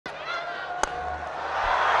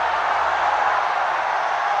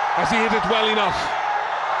Has he hit it well enough?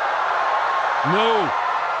 No.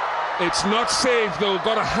 It's not safe though.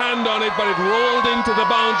 Got a hand on it, but it rolled into the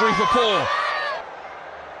boundary for 4.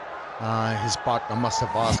 His partner must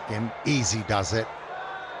have asked him. Easy does it.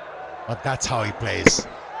 But that's how he plays.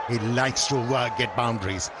 He likes to get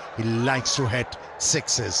boundaries. He likes to hit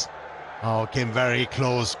sixes. Oh, came very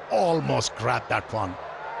close. Almost grabbed that one.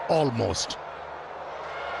 Almost.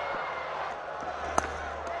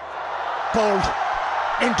 Pulled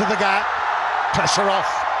into the gap. Pressure off.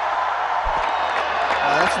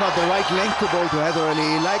 That's not the right length to bowl to Haider Ali.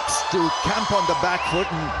 He likes to camp on the back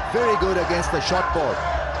foot and very good against the short ball.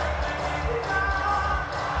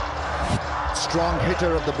 Strong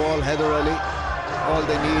hitter of the ball, Haider Ali. All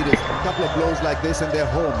they need is a couple of blows like this and they're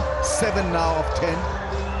home. 7 now of 10.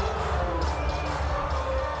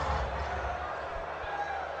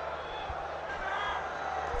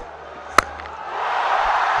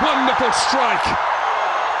 Wonderful strike.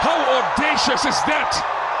 How audacious is that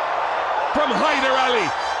from Haider Ali?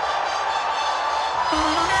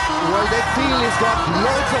 Well, they feel he's got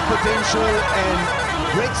loads of potential and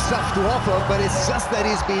great stuff to offer, but it's just that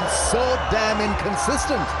he's been so damn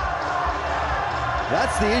inconsistent.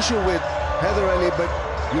 That's the issue with Haider Ali, but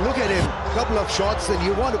you look at him, a couple of shots and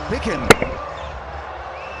you want to pick him.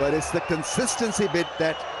 But it's the consistency bit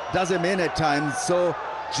that does him in at times, so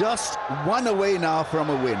just 1 away now from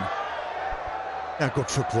a win. Yeah, good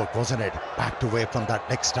footwork, wasn't it? Backed away from that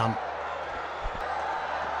leg stump.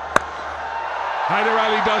 Haider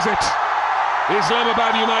Ali does it.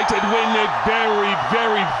 Islamabad United win a very,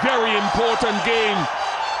 very, very important game.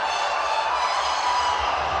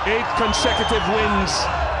 8 consecutive wins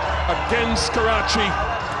against Karachi.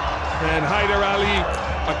 And Haider Ali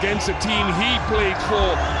against a team he played for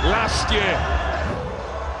last year.